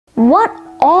what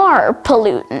are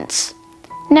pollutants?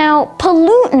 Now,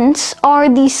 pollutants are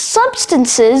the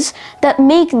substances that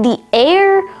make the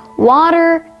air,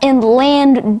 water, and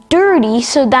land dirty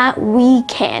so that we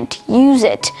can't use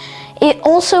it. It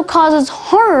also causes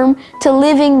harm to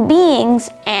living beings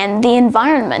and the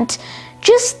environment.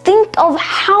 Just think of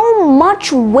how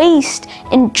much waste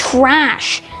and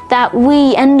trash that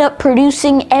we end up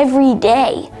producing every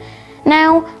day.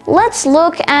 Now, let's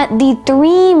look at the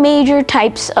three major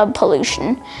types of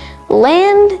pollution: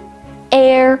 land,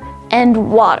 air,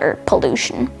 and water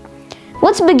pollution.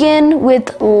 Let's begin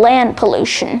with land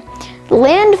pollution.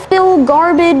 Landfill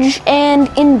garbage and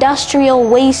industrial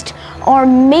waste are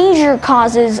major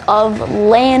causes of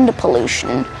land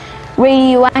pollution.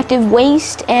 Radioactive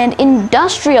waste and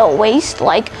industrial waste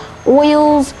like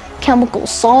oils, chemical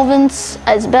solvents,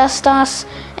 asbestos,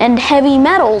 and heavy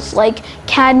metals like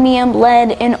cadmium,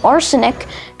 lead, and arsenic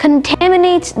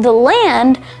contaminates the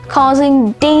land,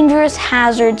 causing dangerous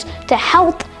hazards to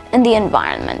health and the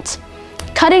environment.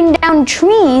 Cutting down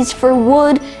trees for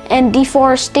wood and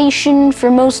deforestation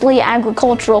for mostly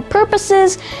agricultural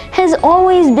purposes has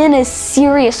always been a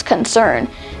serious concern,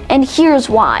 and here's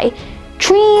why.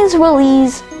 Trees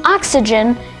release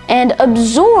oxygen and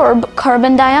absorb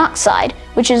carbon dioxide,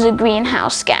 which is a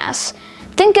greenhouse gas.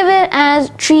 Think of it as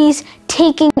trees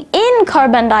taking in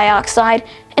carbon dioxide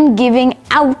and giving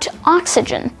out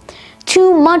oxygen.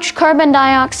 Too much carbon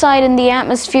dioxide in the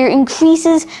atmosphere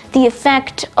increases the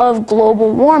effect of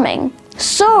global warming.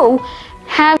 So,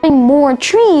 having more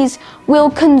trees will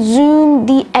consume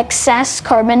the excess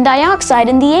carbon dioxide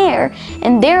in the air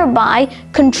and thereby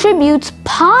contributes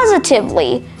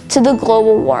positively to the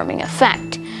global warming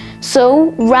effect. So,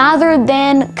 rather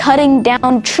than cutting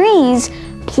down trees,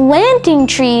 planting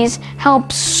trees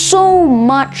helps so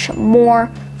much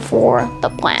more for the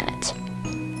planet.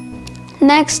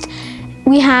 Next,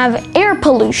 we have air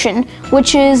pollution,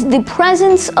 which is the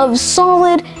presence of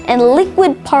solid and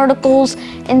liquid particles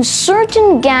and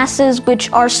certain gases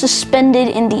which are suspended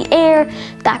in the air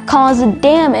that cause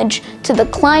damage to the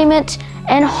climate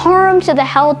and harm to the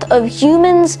health of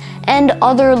humans and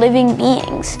other living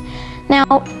beings.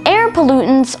 Now, air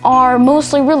pollutants are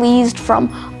mostly released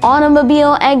from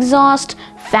automobile exhaust,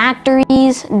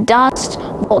 factories, dust,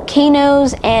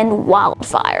 volcanoes, and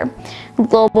wildfire.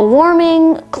 Global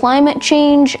warming, climate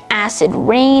change, acid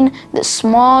rain, the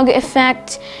smog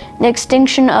effect, the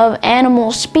extinction of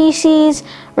animal species,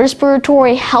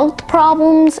 respiratory health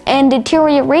problems, and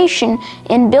deterioration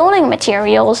in building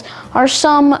materials are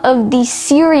some of the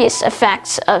serious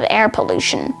effects of air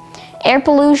pollution. Air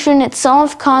pollution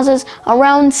itself causes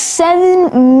around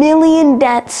 7 million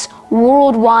deaths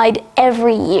worldwide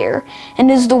every year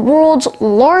and is the world's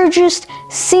largest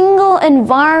single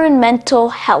environmental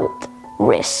health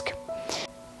risk.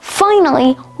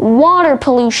 Finally, water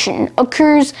pollution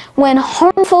occurs when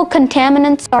harmful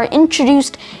contaminants are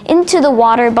introduced into the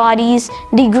water bodies,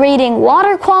 degrading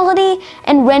water quality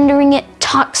and rendering it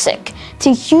toxic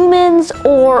to humans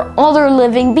or other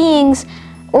living beings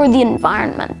or the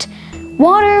environment.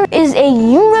 Water is a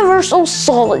universal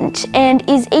solvent and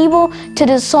is able to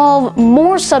dissolve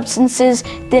more substances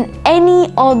than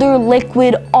any other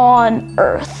liquid on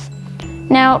Earth.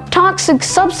 Now, toxic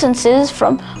substances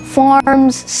from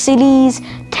farms, cities,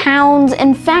 towns,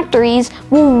 and factories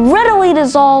will readily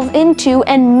dissolve into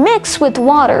and mix with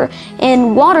water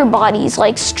in water bodies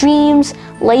like streams,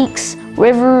 lakes,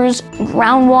 rivers,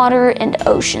 groundwater, and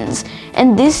oceans,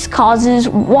 and this causes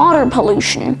water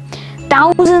pollution.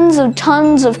 Thousands of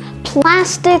tons of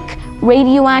plastic,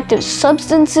 radioactive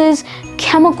substances,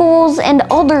 chemicals, and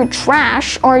other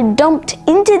trash are dumped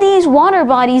into these water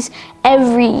bodies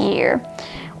every year.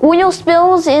 Oil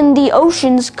spills in the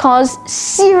oceans cause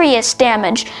serious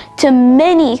damage to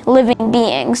many living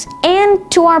beings and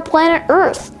to our planet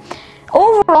Earth.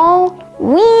 Overall,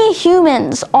 we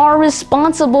humans are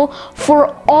responsible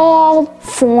for all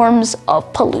forms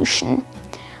of pollution.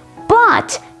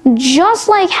 But just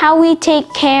like how we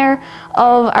take care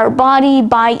of our body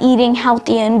by eating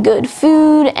healthy and good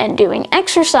food and doing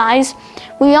exercise,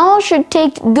 we all should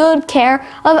take good care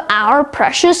of our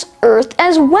precious Earth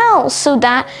as well so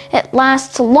that it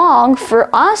lasts long for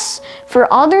us,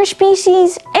 for other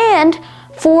species, and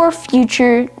for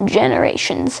future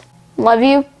generations. Love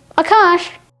you, Akash.